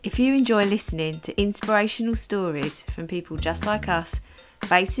If you enjoy listening to inspirational stories from people just like us,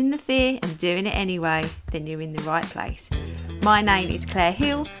 facing the fear and doing it anyway, then you're in the right place. My name is Claire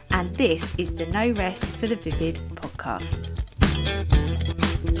Hill, and this is the No Rest for the Vivid podcast.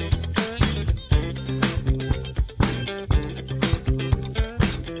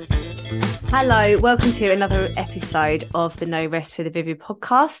 Hello, welcome to another episode of the No Rest for the Vivid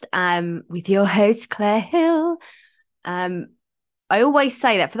podcast with your host, Claire Hill. I always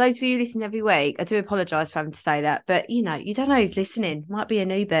say that. For those of you who listen every week, I do apologise for having to say that. But, you don't know who's listening. Might be a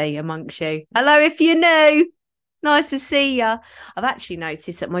newbie amongst you. Hello, if you're new. Nice to see you. I've actually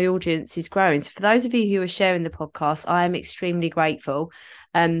noticed that my audience is growing. So for those of you who are sharing the podcast, I am extremely grateful.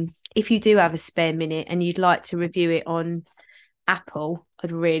 If you do have a spare minute and you'd like to review it on Apple,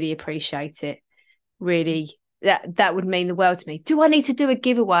 I'd really appreciate it. Really, that would mean the world to me. Do I need to do a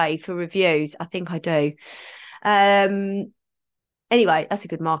giveaway for reviews? I think I do. Anyway, that's a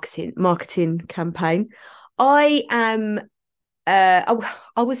good marketing campaign. I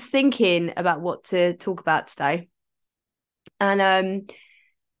was thinking about what to talk about today. And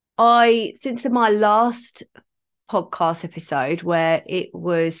since my last podcast episode where it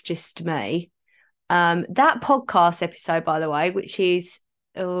was just me, that podcast episode, by the way, which is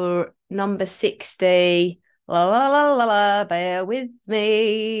number 60, bear with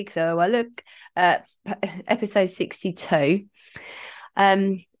me, so I look episode 62.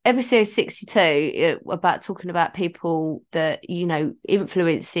 Episode 62 about talking about people that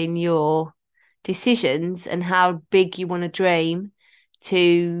influencing your decisions and how big you want to dream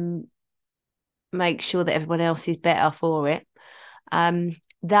to make sure that everyone else is better for it.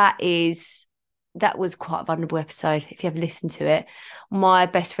 That was quite a vulnerable episode. If you ever listened to it, my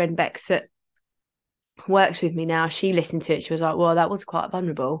best friend Bex that works with me now, she listened to it. She was like, well, that was quite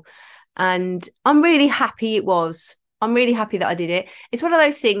vulnerable. And I'm really happy it was. I'm really happy that I did it. It's one of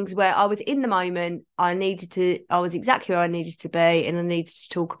those things where I was in the moment. I was exactly where I needed to be, and I needed to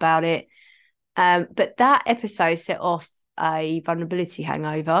talk about it. But that episode set off a vulnerability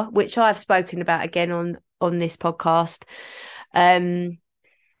hangover, which I've spoken about again on this podcast. And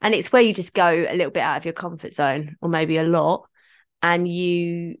it's where you just go a little bit out of your comfort zone, or maybe a lot, and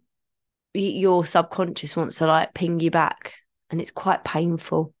your subconscious wants to ping you back, and it's quite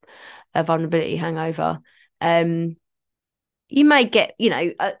painful, a vulnerability hangover. You may get,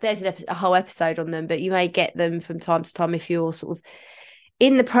 there's a whole episode on them, but you may get them from time to time if you're sort of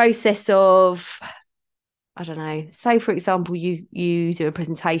in the process of, I don't know, say, for example, you do a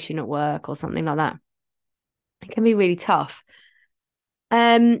presentation at work or something like that. It can be really tough.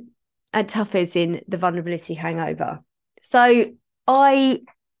 And tough as in the vulnerability hangover. So I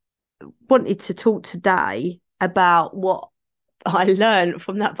wanted to talk today about what I learned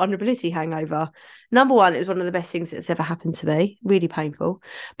from that vulnerability hangover. Number one, it was one of the best things that's ever happened to me. Really painful.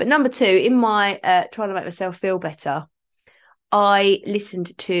 But number two, in my trying to make myself feel better, I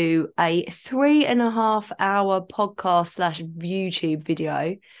listened to a 3.5 hour podcast / YouTube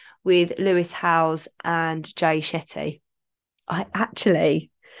video with Lewis Howes and Jay Shetty. I actually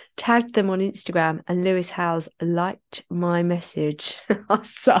tagged them on Instagram, and Lewis Howes liked my message.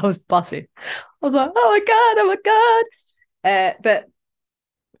 So I was buzzing. I was like, oh my God. But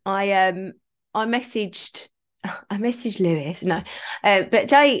I messaged Lewis. No, but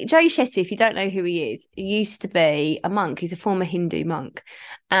Jay Shetty, if you don't know who he is, he used to be a monk. He's a former Hindu monk,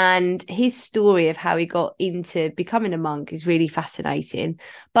 and his story of how he got into becoming a monk is really fascinating.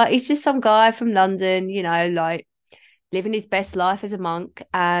 But he's just some guy from London, living his best life as a monk,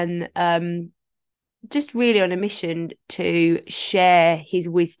 and just really on a mission to share his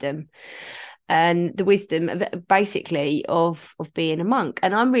wisdom. And the wisdom of being a monk.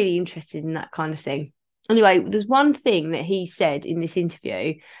 And I'm really interested in that kind of thing. Anyway, there's one thing that he said in this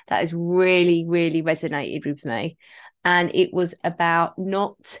interview that has really, really resonated with me. And it was about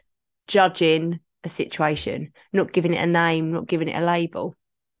not judging a situation, not giving it a name, not giving it a label.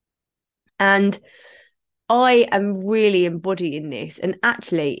 And I am really embodying this. And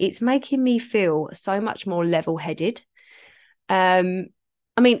actually, it's making me feel so much more level-headed.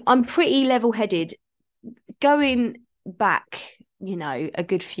 I'm pretty level-headed going back, a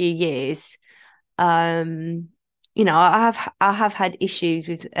good few years. I have had issues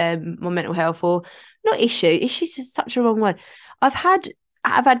with my mental health, or not issues is such a wrong word. I've had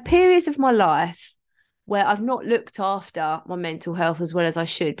periods of my life where I've not looked after my mental health as well as I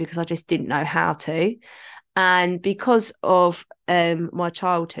should, because I just didn't know how to. And because of my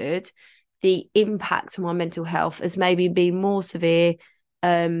childhood, the impact on my mental health has maybe been more severe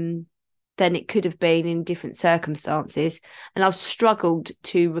than it could have been in different circumstances. And I've struggled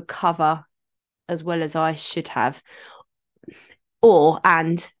to recover as well as I should have. or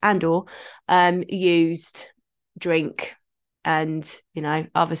used drink and, you know,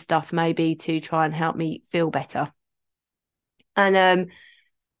 other stuff maybe to try and help me feel better. And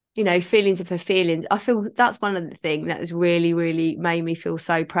you know, feelings are for feelings. I feel that's one of the things that has really, really made me feel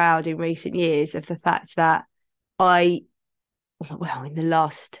so proud in recent years, of the fact that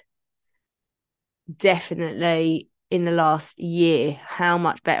definitely in the last year, how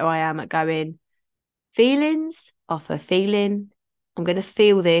much better I am at going, feelings are for feeling. I'm going to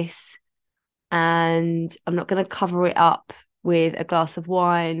feel this, and I'm not going to cover it up with a glass of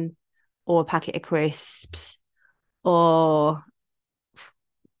wine or a packet of crisps, or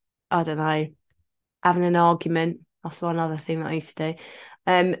I don't know, having an argument. That's one other thing that I used to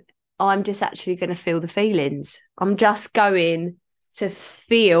do. I'm just actually going to feel the feelings. I'm just going to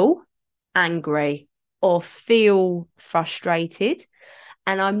feel angry or feel frustrated.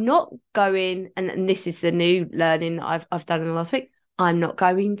 And I'm not going, and this is the new learning I've done in the last week, I'm not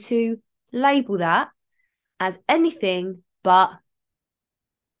going to label that as anything but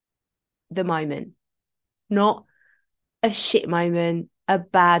the moment. Not a shit moment, a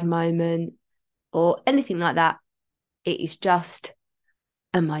bad moment, or anything like that. It is just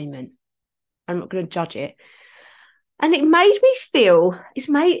a moment. I'm not going to judge it. And it made me feel, it's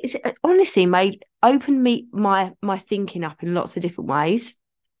honestly opened me my thinking up in lots of different ways.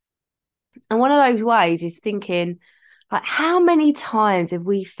 And one of those ways is thinking, like, how many times have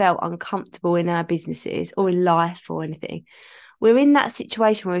we felt uncomfortable in our businesses or in life or anything? We're in that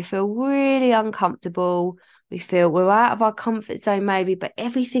situation where we feel really uncomfortable. We feel we're out of our comfort zone maybe, but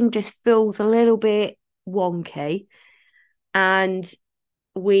everything just feels a little bit wonky. And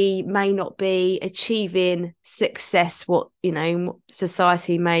we may not be achieving success, what, you know,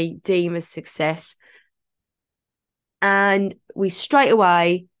 society may deem as success. And we straight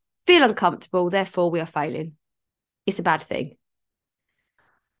away feel uncomfortable, therefore we are failing. It's a bad thing.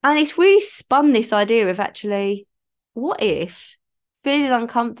 And it's really spun this idea of, actually, what if feeling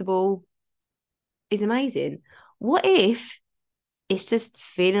uncomfortable is amazing? What if it's just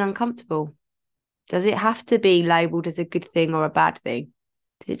feeling uncomfortable? Does it have to be labelled as a good thing or a bad thing?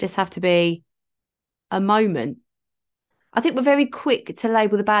 Does it just have to be a moment? I think we're very quick to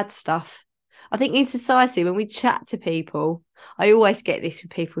label the bad stuff. I think in society, when we chat to people, I always get this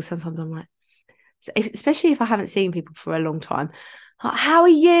with people. Sometimes I'm like, especially if I haven't seen people for a long time, how are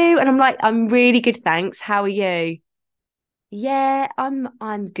you? And I'm like, I'm really good, thanks. How are you? Yeah,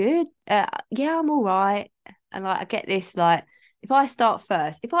 I'm good. Yeah, I'm all right. And like, I get this, like, if I start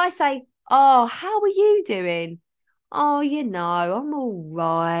first, if I say, oh, how are you doing? Oh, you know, I'm all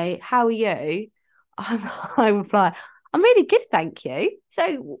right. How are you? I reply, I'm really good, thank you.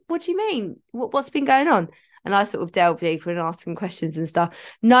 So what do you mean? What's been going on? And I sort of delve deeper and ask them questions and stuff.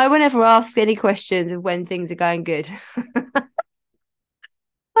 No one ever asks any questions of when things are going good.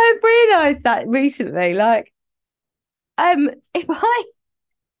 I've realised that recently. Like, if I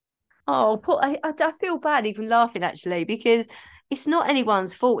I feel bad even laughing, actually, because it's not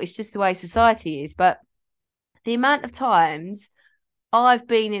anyone's fault. It's just the way society is. But the amount of times I've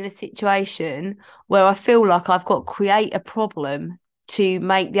been in a situation where I feel like I've got to create a problem to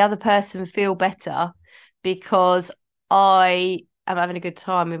make the other person feel better because I am having a good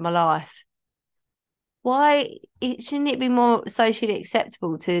time with my life. Shouldn't it be more socially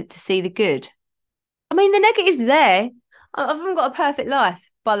acceptable to see the good? I mean, the negatives are there. I haven't got a perfect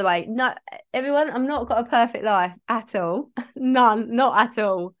life, by the way. No, everyone, I'm not got a perfect life at all. None, not at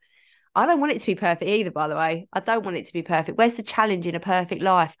all. I don't want it to be perfect either, by the way. I don't want it to be perfect. Where's the challenge in a perfect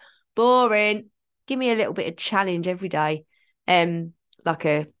life? Boring. Give me a little bit of challenge every day. Like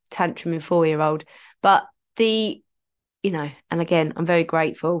a tantrum 4-year-old. But and again, I'm very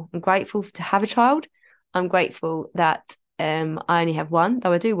grateful. I'm grateful to have a child. I'm grateful that I only have one,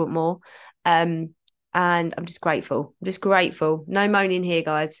 though I do want more. And I'm just grateful. I'm just grateful. No moaning here,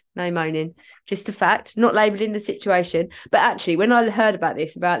 guys. No moaning. Just the fact, not labelling the situation. But actually, when I heard about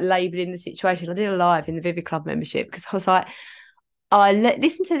this, about labelling the situation, I did a live in the Vivid Club membership, because I was like,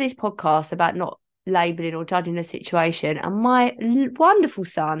 listened to this podcast about not labelling or judging a situation. And my wonderful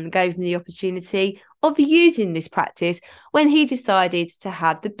son gave me the opportunity of using this practice when he decided to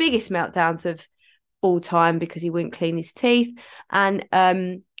have the biggest meltdowns of all time because he wouldn't clean his teeth. And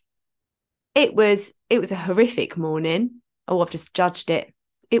it was a horrific morning. Oh, I've just judged it.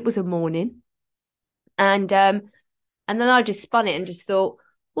 It was a morning. And then I just spun it and just thought,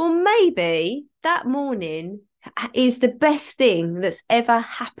 well, maybe that morning is the best thing that's ever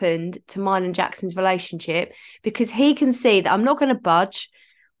happened to mine and Jackson's relationship, because he can see that I'm not going to budge.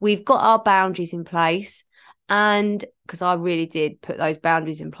 We've got our boundaries in place. And because I really did put those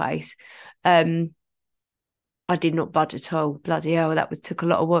boundaries in place. I did not budge at all. Bloody hell, took a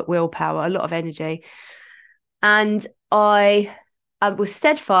lot of willpower, a lot of energy. And I was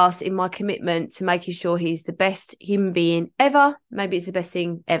steadfast in my commitment to making sure he's the best human being ever. Maybe it's the best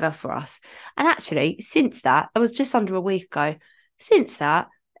thing ever for us. And actually, since that, it was just under a week ago. Since that,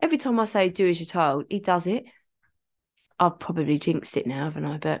 every time I say do as you're told, he does it. I've probably jinxed it now, haven't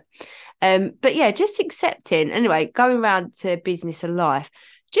I? But yeah, just accepting. Anyway, going around to business and life,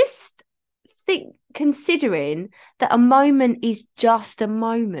 just considering that a moment is just a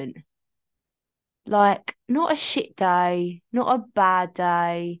moment. Like, not a shit day, not a bad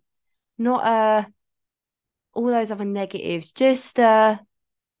day, not all those other negatives, just a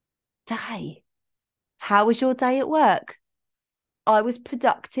day. How was your day at work? I was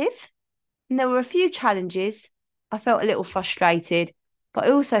productive, and there were a few challenges. I felt a little frustrated, but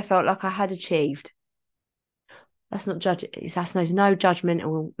I also felt like I had achieved. That's not there's no judgment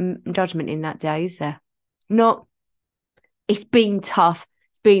in that day, is there? Not. It's been tough.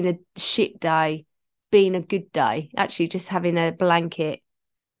 It's been a shit day. Been a good day. Actually, just having a blanket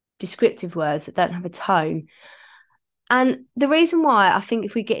descriptive words that don't have a tone. And the reason why I think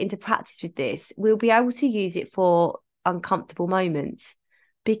if we get into practice with this, we'll be able to use it for uncomfortable moments.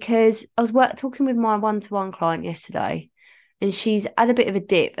 Because I was talking with my one-to-one client yesterday, and she's had a bit of a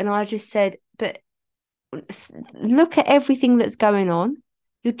dip, and I just said, but look at everything that's going on.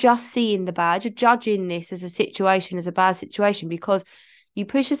 You're just seeing the bad. You're judging this as a bad situation, because you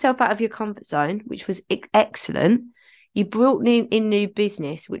push yourself out of your comfort zone, which was excellent. You brought in new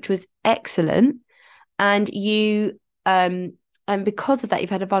business, which was excellent. And and because of that, you've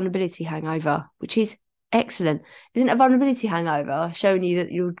had a vulnerability hangover, which is excellent. Isn't a vulnerability hangover showing you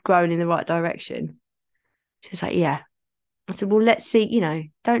that you're growing in the right direction? She's like, yeah. I said, well, let's see,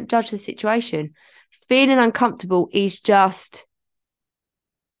 don't judge the situation. Feeling uncomfortable is just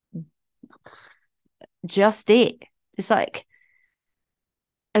it. It's like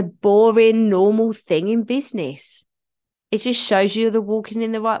a boring, normal thing in business. It just shows you they're walking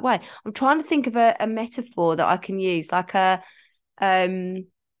in the right way. I'm trying to think of a metaphor that I can use, like I don't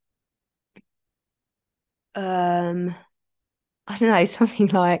know, something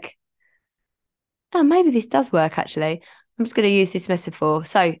like, oh, maybe this does work actually. I'm just going to use this metaphor.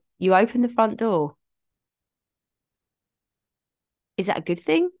 So you open the front door. Is that a good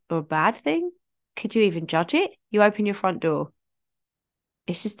thing or a bad thing? Could you even judge it? You open your front door.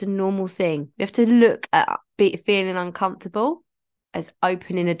 It's just a normal thing. You have to look at feeling uncomfortable as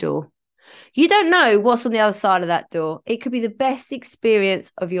opening a door. You don't know what's on the other side of that door. It could be the best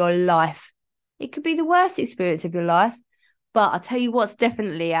experience of your life. It could be the worst experience of your life. But I'll tell you what's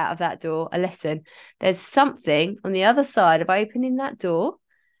definitely out of that door, a lesson. There's something on the other side of opening that door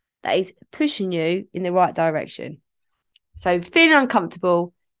that is pushing you in the right direction. So feeling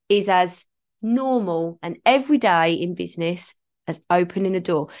uncomfortable is as normal and everyday in business as opening a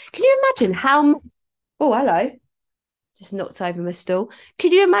door. Can you imagine how... Oh, hello. Just knocked over my stool.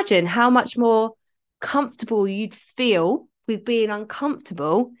 Can you imagine how much more comfortable you'd feel with being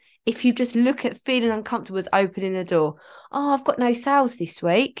uncomfortable if you just look at feeling uncomfortable as opening a door? Oh, I've got no sales this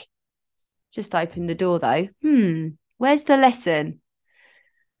week. Just open the door though. Where's the lesson?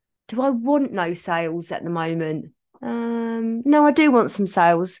 Do I want no sales at the moment? No, I do want some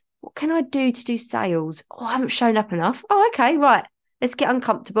sales. What can I do to do sales? Oh, I haven't shown up enough. Oh, okay, right. Let's get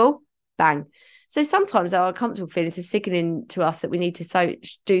uncomfortable. Bang. So sometimes our uncomfortable feelings are signaling to us that we need to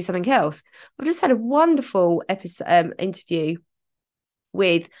do something else. I've just had a wonderful interview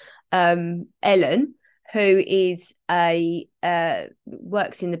with Ellen, who is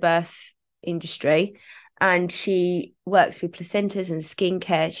works in the birth industry, and she works with placentas and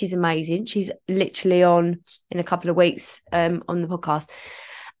skincare. She's amazing. She's literally on in a couple of weeks on the podcast.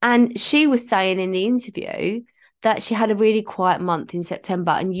 And she was saying in the interview that she had a really quiet month in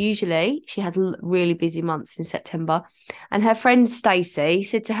September. And usually she had really busy months in September. And her friend Stacey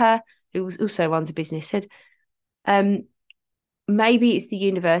said to her, who also runs a business, said, maybe it's the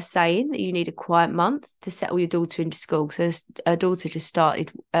universe saying that you need a quiet month to settle your daughter into school. So her daughter just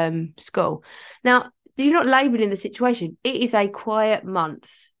started school. Now, you're not labelling the situation. It is a quiet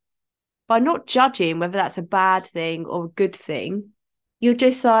month. By not judging whether that's a bad thing or a good thing, you're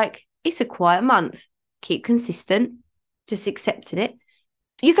just like, it's a quiet month. Keep consistent, just accepting it.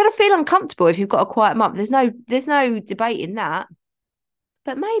 You're going to feel uncomfortable if you've got a quiet month. There's no debating that.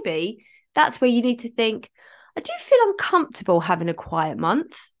 But maybe that's where you need to think, I do feel uncomfortable having a quiet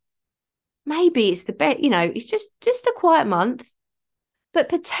month. Maybe it's the best, it's just a quiet month. But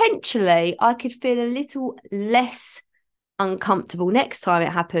potentially I could feel a little less uncomfortable next time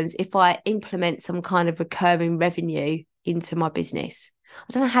it happens if I implement some kind of recurring revenue into my business.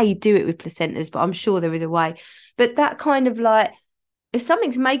 I don't know how you do it with placentas, but I'm sure there is a way. But that kind of like, if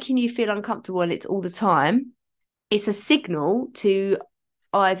something's making you feel uncomfortable and it's all the time, it's a signal to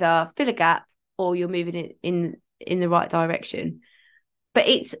either fill a gap or you're moving it in the right direction. But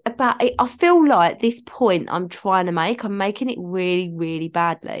it's about I feel like this point I'm trying to make, I'm making it really, really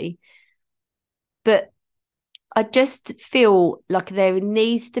badly. But I just feel like there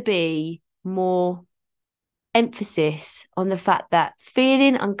needs to be more emphasis on the fact that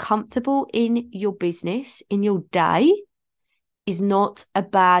feeling uncomfortable in your business, in your day, is not a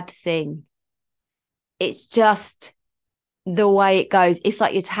bad thing. It's just the way it goes. It's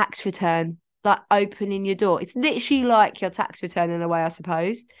like your tax return, like opening your door. It's literally like your tax return in a way, I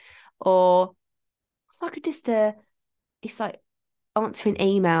suppose. Or it's like it's like answering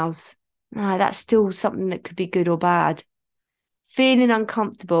emails. No, that's still something that could be good or bad. Feeling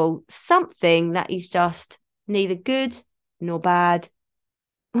uncomfortable, something that is just neither good nor bad.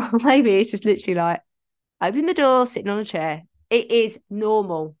 Maybe it's just literally like open the door, sitting on a chair. It is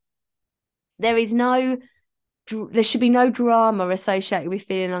normal. There is no, there should be no drama associated with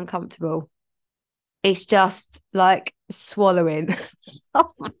feeling uncomfortable. It's just like swallowing.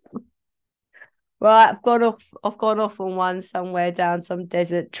 Right, I've gone off on one somewhere down some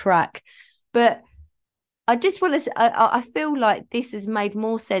desert track. But I just want to I feel like this has made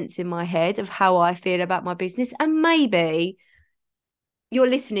more sense in my head of how I feel about my business. And maybe you're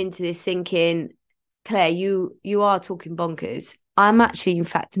listening to this thinking, Claire, you are talking bonkers. I'm actually, in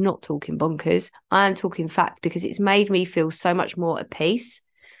fact, not talking bonkers. I am talking fact because it's made me feel so much more at peace.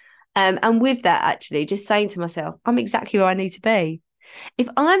 And with that, actually, just saying to myself, I'm exactly where I need to be. If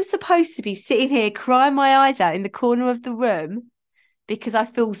I'm supposed to be sitting here crying my eyes out in the corner of the room because I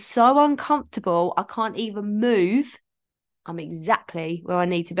feel so uncomfortable, I can't even move, I'm exactly where I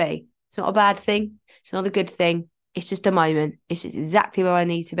need to be. It's not a bad thing. It's not a good thing. It's just a moment. It's just exactly where I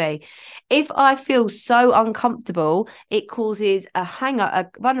need to be. If I feel so uncomfortable, it causes a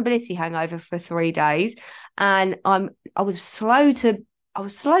vulnerability hangover for 3 days. And I was slow to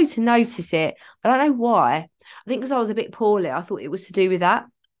notice it. I don't know why. I think because I was a bit poorly, I thought it was to do with that.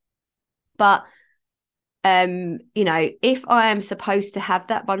 But if I am supposed to have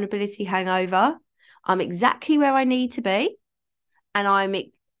that vulnerability hangover, I'm exactly where I need to be. And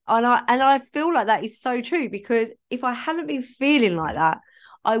I feel like that is so true, because if I hadn't been feeling like that,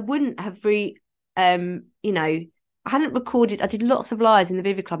 I wouldn't have I hadn't recorded. I did lots of lives in the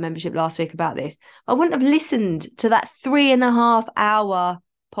Vivid Club membership last week about this. I wouldn't have listened to that 3.5 hour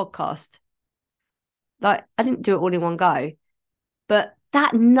podcast. Like, I didn't do it all in one go, but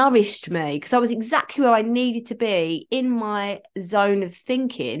that nourished me because I was exactly where I needed to be in my zone of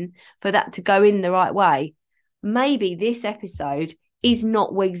thinking for that to go in the right way. Maybe this episode is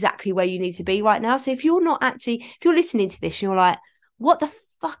not exactly where you need to be right now. So if you're listening to this and you're like, what the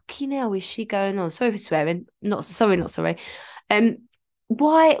fucking hell is she going on? Sorry for swearing. Not sorry.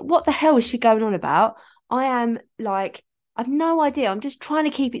 What the hell is she going on about? I am like, I've no idea. I'm just trying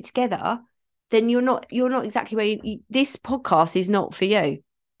to keep it together. Then you're not exactly where this podcast is not for you.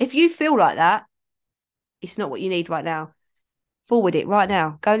 If you feel like that, it's not what you need right now. Forward it right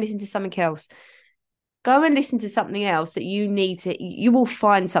now. Go and listen to something else. Go and listen to something else that you will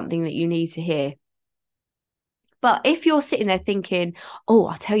find something that you need to hear. But if you're sitting there thinking, oh,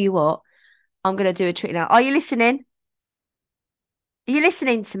 I'll tell you what, I'm going to do a trick now. Are you listening? Are you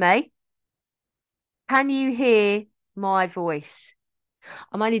listening to me? Can you hear my voice?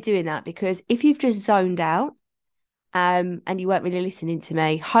 I'm only doing that because if you've just zoned out, and you weren't really listening to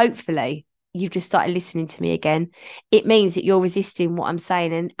me, hopefully you've just started listening to me again. It means that you're resisting what I'm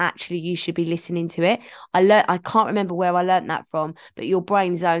saying, and actually you should be listening to it. I can't remember where I learned that from, but your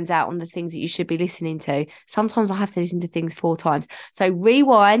brain zones out on the things that you should be listening to. Sometimes I have to listen to things 4 times. So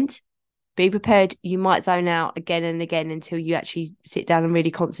rewind, be prepared. You might zone out again and again until you actually sit down and really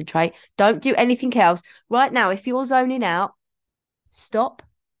concentrate. Don't do anything else. Right now, if you're zoning out, stop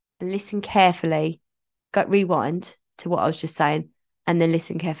and listen carefully. Go rewind to what I was just saying and then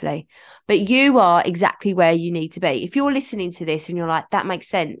listen carefully. But you are exactly where you need to be. If you're listening to this and you're like, that makes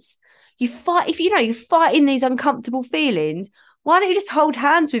sense, you're fighting these uncomfortable feelings, why don't you just hold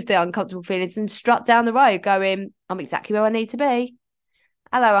hands with the uncomfortable feelings and strut down the road going, I'm exactly where I need to be.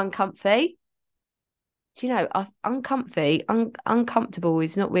 Hello, uncomfy. Do you know, uncomfortable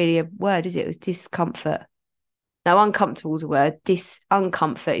is not really a word, is it? It was discomfort. No, uncomfortable is a word.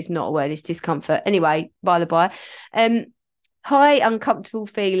 Uncomfort is not a word. It's discomfort. Anyway, by the by. Hi, uncomfortable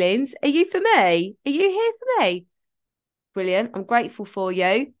feelings. Are you for me? Are you here for me? Brilliant. I'm grateful for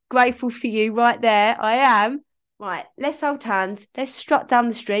you. Grateful for you right there. I am. Right, let's hold hands. Let's strut down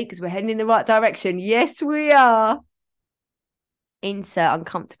the street because we're heading in the right direction. Yes, we are. insert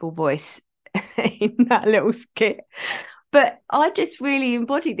uncomfortable voice in that little skit. But I just really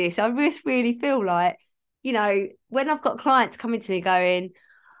embody this. I just really feel like, you know, when I've got clients coming to me going,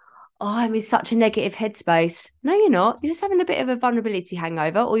 oh, I'm in such a negative headspace. No, you're not. You're just having a bit of a vulnerability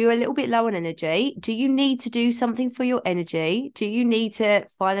hangover, or you're a little bit low on energy. Do you need to do something for your energy? Do you need to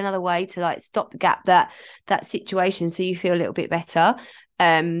find another way to like stop the gap that situation so you feel a little bit better?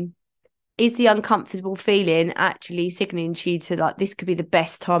 Is the uncomfortable feeling actually signaling to you to like, this could be the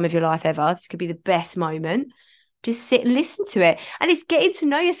best time of your life ever? This could be the best moment. Just sit and listen to it. And it's getting to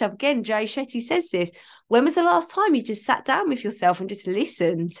know yourself. Again, Jay Shetty says this. When was the last time you just sat down with yourself and just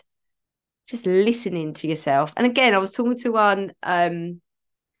listened? Just listening to yourself. And again, I was talking to one, I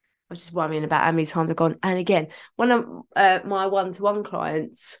was just worrying about how many times I've gone. And again, one of my one-to-one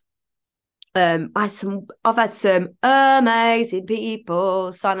clients, I've had some amazing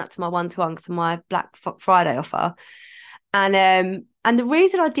people sign up to my one-to-one because of my Black Friday offer. And the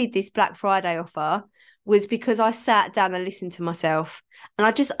reason I did this Black Friday offer was because I sat down and listened to myself. And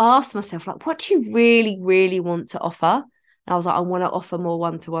I just asked myself, like, what do you really, really want to offer? And I was like, I want to offer more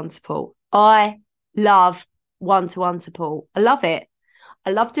one-to-one support. I love one-to-one support. I love it.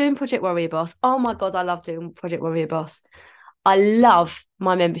 I love doing Project Warrior Boss. Oh my God, I love doing Project Warrior Boss. I love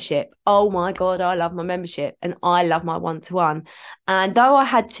my membership. Oh my God, I love my membership. And I love my one-to-one. And though I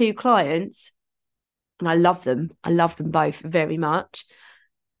had 2 clients, and I love them both very much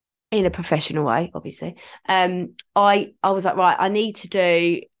in a professional way, obviously. I was like, right, I need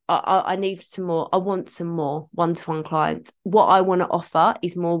some more. I want some more one-to-one clients. What I want to offer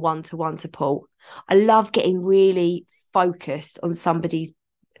is more one-to-one support. I love getting really focused on somebody's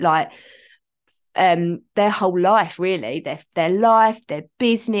like their whole life, really, their life, their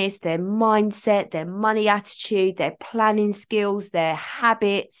business, their mindset, their money attitude, their planning skills, their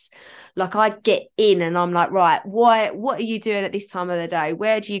habits. Like I get in and I'm like, right, what are you doing at this time of the day?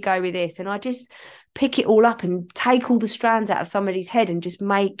 Where do you go with this? And I just pick it all up and take all the strands out of somebody's head and just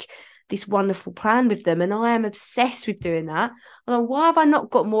make this wonderful plan with them. And I am obsessed with doing that. I'm like, why have I not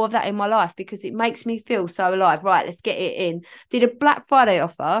got more of that in my life? Because it makes me feel so alive. Right, let's get it in. Did a Black Friday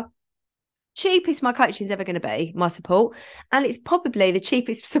offer. Cheapest my coaching is ever going to be, my support. And it's probably the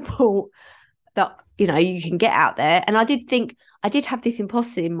cheapest support that, you know, you can get out there. And I did have this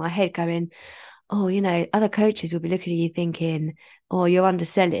imposter in my head going, oh, you know, other coaches will be looking at you thinking, oh, you're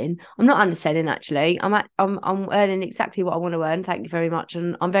underselling. I'm not underselling, actually. I'm earning exactly what I want to earn. Thank you very much.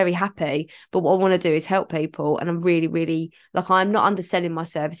 And I'm very happy. But what I want to do is help people. And I'm really, really, like, I'm not underselling my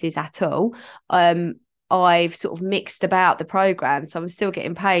services at all. I've sort of mixed about the program. So I'm still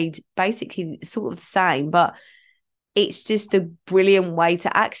getting paid basically sort of the same, but it's just a brilliant way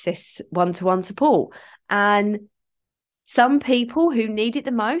to access one-to-one support. And some people who need it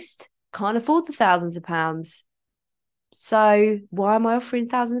the most can't afford the thousands of pounds. So why am I offering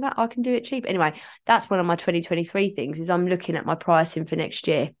thousands of pounds? I can do it cheap. Anyway, that's one of my 2023 things is I'm looking at my pricing for next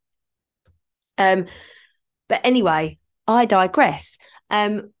year. But anyway, I digress.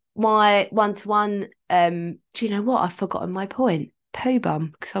 My one-to-one, do you know what? I've forgotten my point. Poo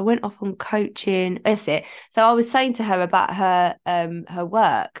bum, because I went off on coaching. That's it. So I was saying to her about her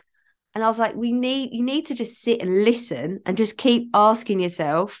work. And I was like, you need to just sit and listen and just keep asking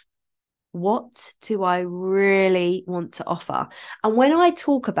yourself, what do I really want to offer? And when I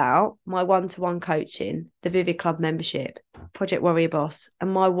talk about my one-to-one coaching, the Vivid Club membership, Project Warrior Boss,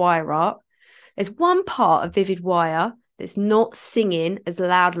 and my wire art, there's one part of Vivid Wire that's not singing as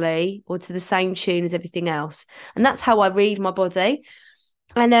loudly or to the same tune as everything else. And that's how I read my body.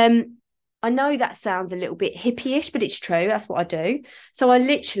 And I know that sounds a little bit hippie-ish, but it's true. That's what I do. So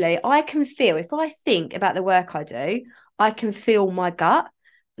I can feel, if I think about the work I do, I can feel my gut,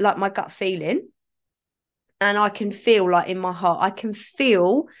 like my gut feeling. And I can feel like in my heart, I can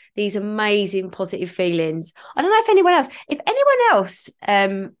feel these amazing positive feelings. I don't know if anyone else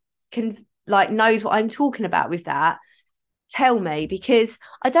can like knows what I'm talking about with that, tell me, because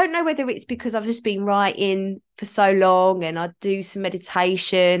I don't know whether it's because I've just been writing for so long and I do some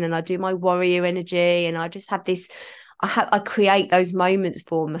meditation and I do my warrior energy and I just have this, I create those moments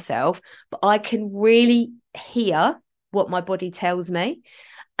for myself, but I can really hear what my body tells me.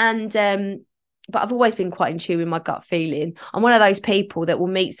 And but I've always been quite in tune with my gut feeling. I'm one of those people that will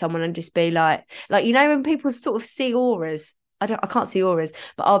meet someone and just be like, you know, when people sort of see auras, I can't see auras,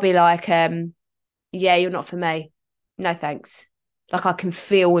 but I'll be like, yeah, you're not for me. No, thanks. Like I can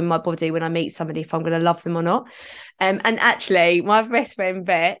feel in my body when I meet somebody if I'm going to love them or not. And actually, my best friend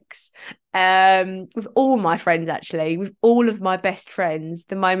Bex, with all my friends, actually, with all of my best friends,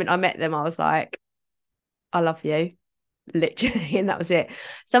 the moment I met them, I was like, I love you, literally, and that was it.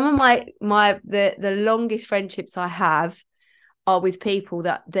 Some of the longest friendships I have are with people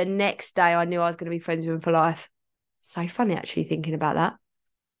that the next day I knew I was going to be friends with them for life. So funny, actually, thinking about that.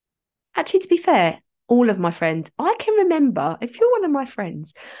 Actually, to be fair, all of my friends, I can remember, if you're one of my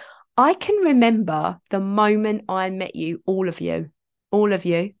friends, I can remember the moment I met you, all of you, all of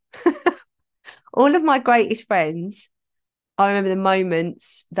you, all of my greatest friends. I remember the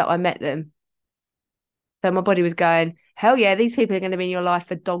moments that I met them. So my body was going, hell yeah, these people are going to be in your life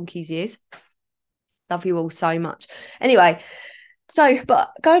for donkey's years. Love you all so much. Anyway, so,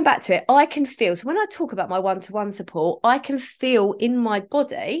 but going back to it, I can feel, so when I talk about my one-to-one support, I can feel in my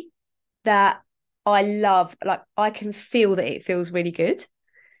body that I love, like I can feel that it feels really good.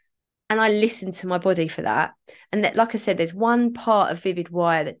 And I listen to my body for that. And that, like I said, there's one part of Vivid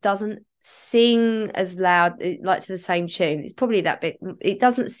Wire that doesn't sing as loud, like to the same tune. It's probably that bit. It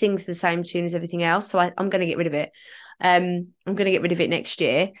doesn't sing to the same tune as everything else. So I'm going to get rid of it. I'm going to get rid of it next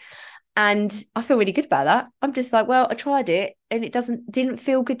year. And I feel really good about that. I'm just like, well, I tried it and it didn't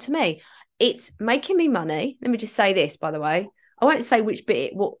feel good to me. It's making me money. Let me just say this, by the way. I won't say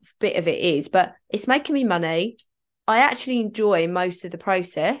what bit of it is, but it's making me money. I actually enjoy most of the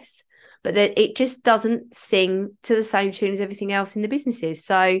process, but that it just doesn't sing to the same tune as everything else in the businesses.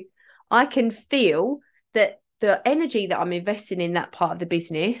 So I can feel that the energy that I'm investing in that part of the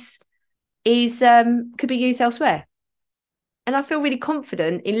business is could be used elsewhere. And I feel really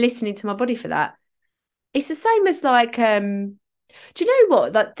confident in listening to my body for that. It's the same as like, do you know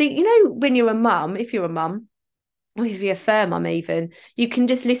what? Like when you're a mum, if you're a mum, or if you're a fur mum even, you can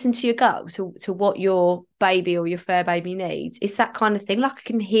just listen to your gut to what your baby or your fur baby needs. It's that kind of thing. Like I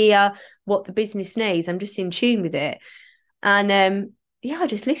can hear what the business needs. I'm just in tune with it. And yeah, I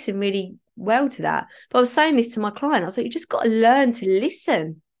just listen really well to that. But I was saying this to my client. I was like, you just got to learn to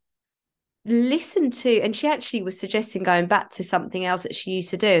listen to, and she actually was suggesting going back to something else that she used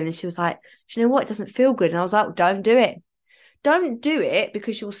to do, and then she was like, do you know what, it doesn't feel good. And I was like, don't do it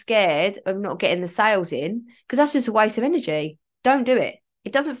because you're scared of not getting the sales in, because that's just a waste of energy. Don't do it.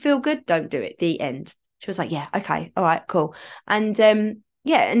 It doesn't feel good, don't do it. The end. She was like, yeah, okay, all right, cool. And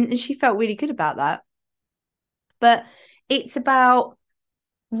yeah, and she felt really good about that. But it's about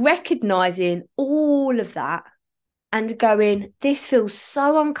recognizing all of that and going, this feels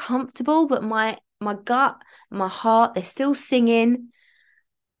so uncomfortable, but my gut, my heart, they're still singing.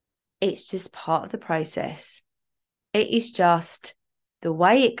 It's just part of the process. It is just the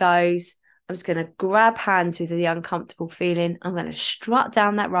way it goes. I'm just going to grab hands with the uncomfortable feeling. I'm going to strut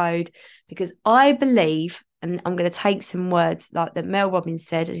down that road because I believe, and I'm going to take some words like that Mel Robbins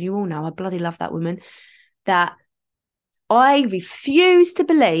said, as you all know, I bloody love that woman, that I refuse to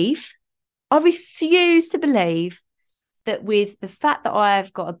believe that with the fact that I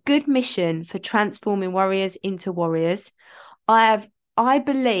have got a good mission for transforming warriors into warriors, I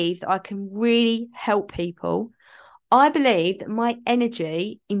believe that I can really help people. I believe that my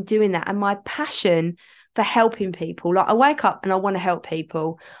energy in doing that and my passion for helping people, like I wake up and I want to help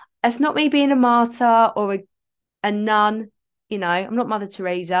people. It's not me being a martyr or a nun, you know, I'm not Mother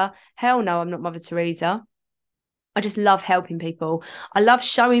Teresa. Hell no, I'm not Mother Teresa. I just love helping people. I love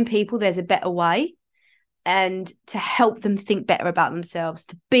showing people there's a better way and to help them think better about themselves,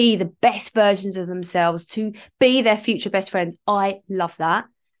 to be the best versions of themselves, to be their future best friends. I love that.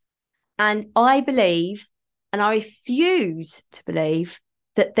 And I believe, and I refuse to believe,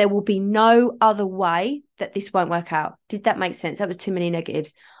 that there will be no other way that this won't work out. Did that make sense? That was too many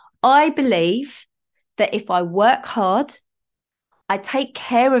negatives. I believe that if I work hard, I take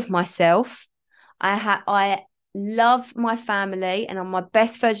care of myself, I love my family and I'm my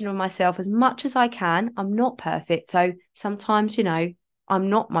best version of myself as much as I can. I'm not perfect. So sometimes, you know, I'm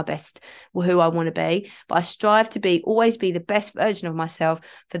not my best who I want to be, but I strive to always be the best version of myself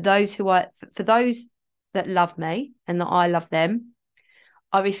for those for those that love me and that I love them.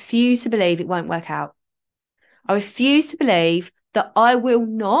 I refuse to believe it won't work out. I refuse to believe that I will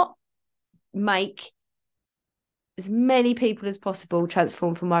not make as many people as possible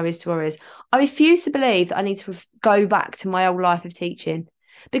transform from warriors to warriors. I refuse to believe that I need to go back to my old life of teaching,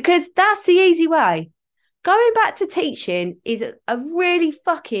 because that's the easy way. Going back to teaching is a really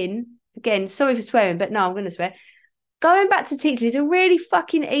fucking, again, sorry for swearing, but no, I'm going to swear. Going back to teaching is a really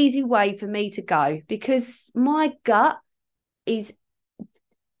fucking easy way for me to go, because my gut is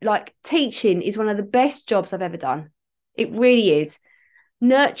like, teaching is one of the best jobs I've ever done. It really is.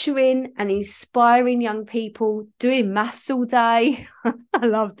 Nurturing and inspiring young people, doing maths all day. I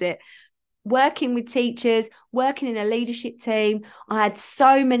loved it. Working with teachers, working in a leadership team. I had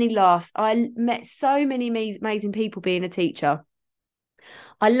so many laughs. I met so many amazing people being a teacher.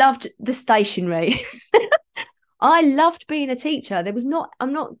 I loved the stationery. I loved being a teacher.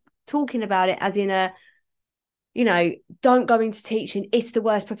 I'm not talking about it as in you know, don't go into teaching. It's the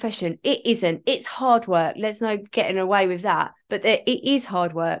worst profession. It isn't. It's hard work. There's no getting away with that. But it is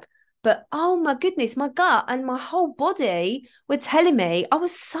hard work. But oh my goodness, my gut and my whole body were telling me I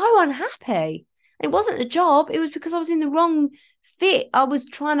was so unhappy. It wasn't the job. It was because I was in the wrong fit. I was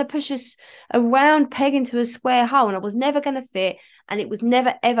trying to push a round peg into a square hole, and I was never going to fit. And it was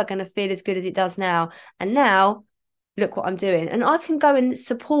never, ever going to feel as good as it does now. And now look what I'm doing. And I can go and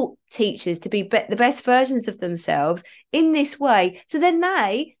support teachers to be the best versions of themselves in this way. So then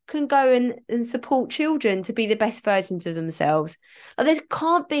they can go and support children to be the best versions of themselves. Like,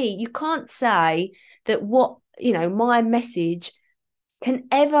 you can't say that my message can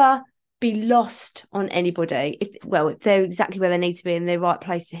ever be lost on anybody if they're exactly where they need to be in the right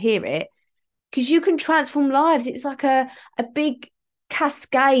place to hear it. Because you can transform lives. It's like a big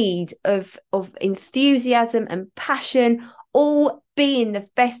cascade of enthusiasm and passion, all being the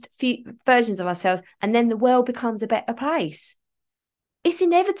best versions of ourselves, and then the world becomes a better place. It's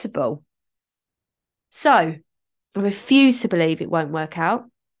inevitable. So I refuse to believe it won't work out.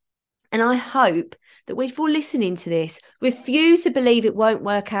 And I hope that if you're listening to this, refuse to believe it won't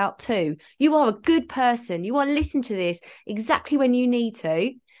work out too. You are a good person. You want to listen to this exactly when you need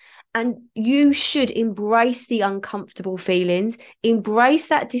to. And you should embrace the uncomfortable feelings, embrace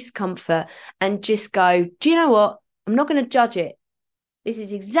that discomfort, and just go, do you know what? I'm not going to judge it. This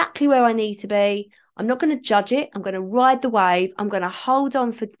is exactly where I need to be. I'm not going to judge it. I'm going to ride the wave. I'm going to hold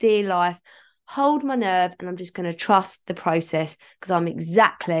on for dear life, hold my nerve, and I'm just going to trust the process because I'm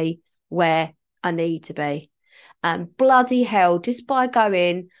exactly where I need to be. And bloody hell, just by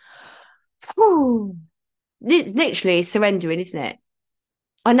going, it's literally surrendering, isn't it?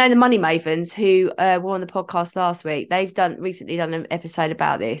 I know the Money Mavens who were on the podcast last week. They've recently done an episode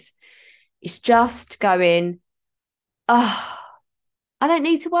about this. It's just going, I don't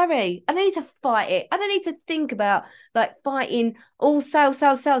need to worry. I don't need to fight it. I don't need to think about like fighting all sales,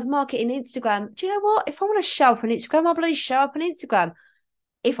 marketing, Instagram. Do you know what? If I want to show up on Instagram, I'll bloody show up on Instagram.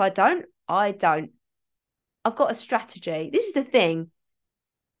 If I don't, I don't. I've got a strategy. This is the thing.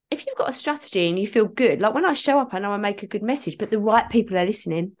 If you've got a strategy and you feel good, like when I show up, I know I make a good message, but the right people are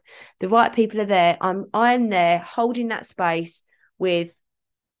listening. The right people are there. I'm there holding that space with,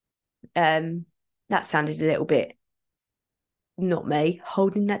 that sounded a little bit not me,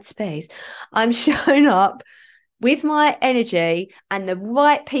 holding that space. I'm showing up with my energy, and the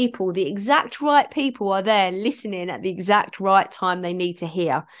right people, the exact right people are there listening at the exact right time they need to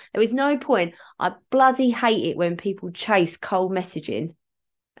hear. There is no point. I bloody hate it when people chase cold messaging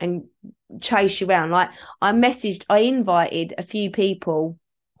and chase you around. Like I invited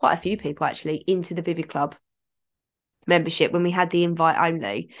quite a few people actually, into the Vivid Club membership when we had the invite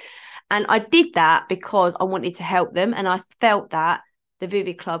only. And I did that because I wanted to help them. And I felt that the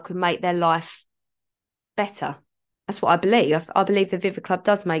Vivid Club could make their life better. That's what I believe. I believe the Vivid Club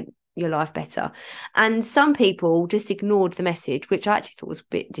does make your life better. And some people just ignored the message, which I actually thought was a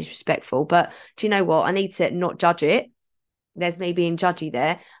bit disrespectful. But do you know what? I need to not judge it. There's me being judgy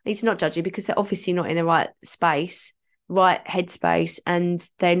there. I need to not judge it because they're obviously not in the right space, right headspace, and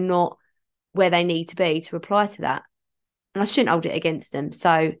they're not where they need to be to reply to that. And I shouldn't hold it against them.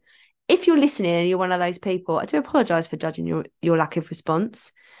 So if you're listening and you're one of those people, I do apologise for judging your lack of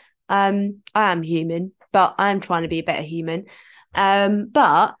response. I am human, but I am trying to be a better human.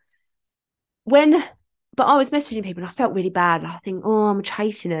 But I was messaging people and I felt really bad. I think, I'm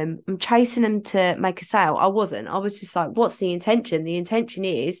chasing them to make a sale. I wasn't. I was just like, what's the intention? The intention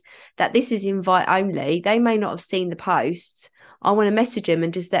is that this is invite only. They may not have seen the posts. I want to message them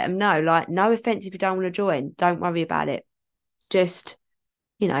and just let them know, like, no offense if you don't want to join. Don't worry about it. Just,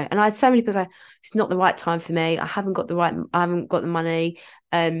 and I had so many people go, it's not the right time for me. I haven't got the money.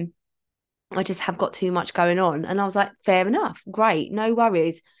 I just have got too much going on. And I was like, fair enough. Great. No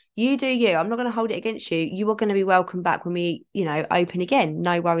worries. You do you. I'm not going to hold it against you. You are going to be welcome back when we, open again.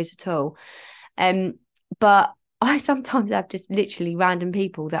 No worries at all. But I sometimes have just literally random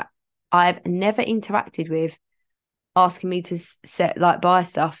people that I've never interacted with asking me to buy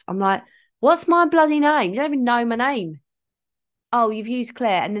stuff. I'm like, what's my bloody name? You don't even know my name. Oh, you've used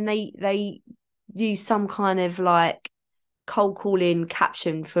Claire. And then they use some kind of like cold calling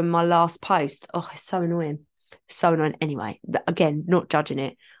caption from my last post. Oh, it's so annoying. So annoying. Anyway, again, not judging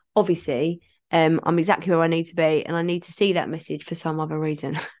it. Obviously, I'm exactly where I need to be, and I need to see that message for some other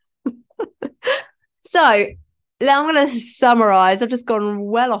reason. So I'm going to summarize. I've just gone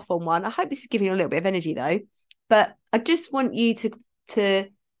well off on one. I hope this is giving you a little bit of energy though. But I just want you to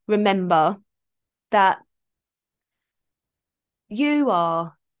remember that you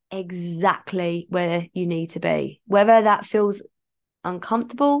are exactly where you need to be. Whether that feels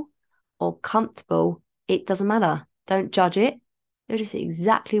uncomfortable or comfortable, It doesn't matter. Don't judge it. You're just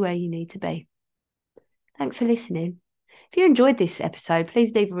exactly where you need to be. Thanks for listening. If you enjoyed this episode,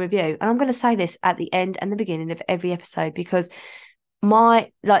 please leave a review. And I'm going to say this at the end and the beginning of every episode, because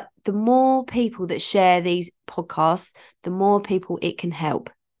the more people that share these podcasts, the more people it can help.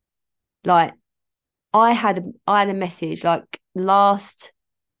 Like, I had a message like last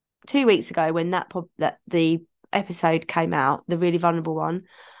 2 weeks ago when that the episode came out, the really vulnerable one.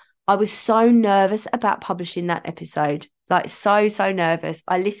 I was so nervous about publishing that episode, like so nervous.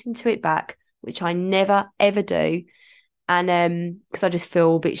 I listened to it back, which I never ever do. And because I just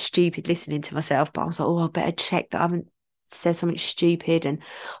feel a bit stupid listening to myself, but I was like, oh, I better check that I haven't said something stupid. And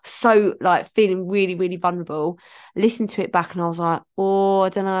so like feeling really, really vulnerable. I listened to it back and I was like, oh, I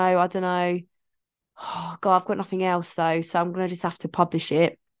don't know. Oh God, I've got nothing else though. So I'm gonna just have to publish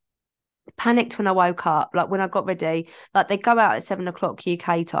it. Panicked when I woke up, like when I got ready, like they go out at 7:00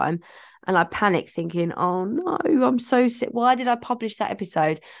 UK time. And I panicked thinking, oh no, I'm so sick. Why did I publish that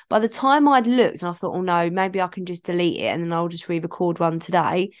episode? By the time I'd looked and I thought, oh no, maybe I can just delete it and then I'll just re-record one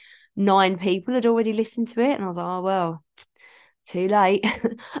today. 9 people had already listened to it. And I was like, oh, well, too late.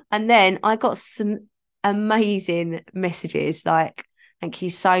 And then I got some amazing messages like, thank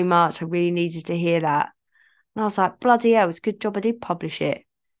you so much. I really needed to hear that. And I was like, bloody hell, it's a good job I did publish it.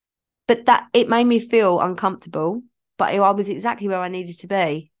 But that it made me feel uncomfortable. But I was exactly where I needed to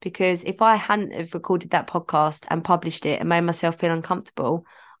be, because if I hadn't have recorded that podcast and published it and made myself feel uncomfortable,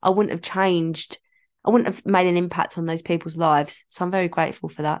 I wouldn't have changed. I wouldn't have made an impact on those people's lives. So I'm very grateful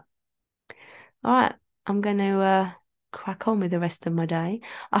for that. All right, I'm going to crack on with the rest of my day.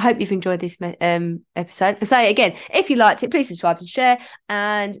 I hope you've enjoyed this episode. And say it again, if you liked it, please subscribe and share,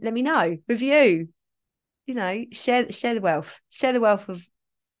 and let me know. Review. You know, share the wealth. Share the wealth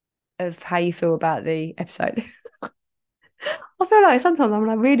of how you feel about the episode. I feel like sometimes I'm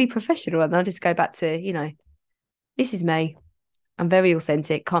like really professional and I just go back to, you know, this is me. I'm very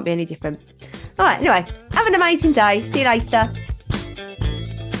authentic. Can't be any different. All right. Anyway, have an amazing day. See you later.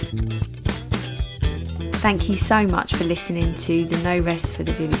 Thank you so much for listening to the No Rest for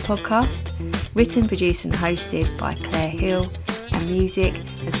the Vivid podcast. Written, produced and hosted by Claire Hill. And music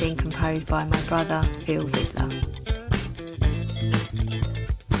has been composed by my brother, Phil Vidler.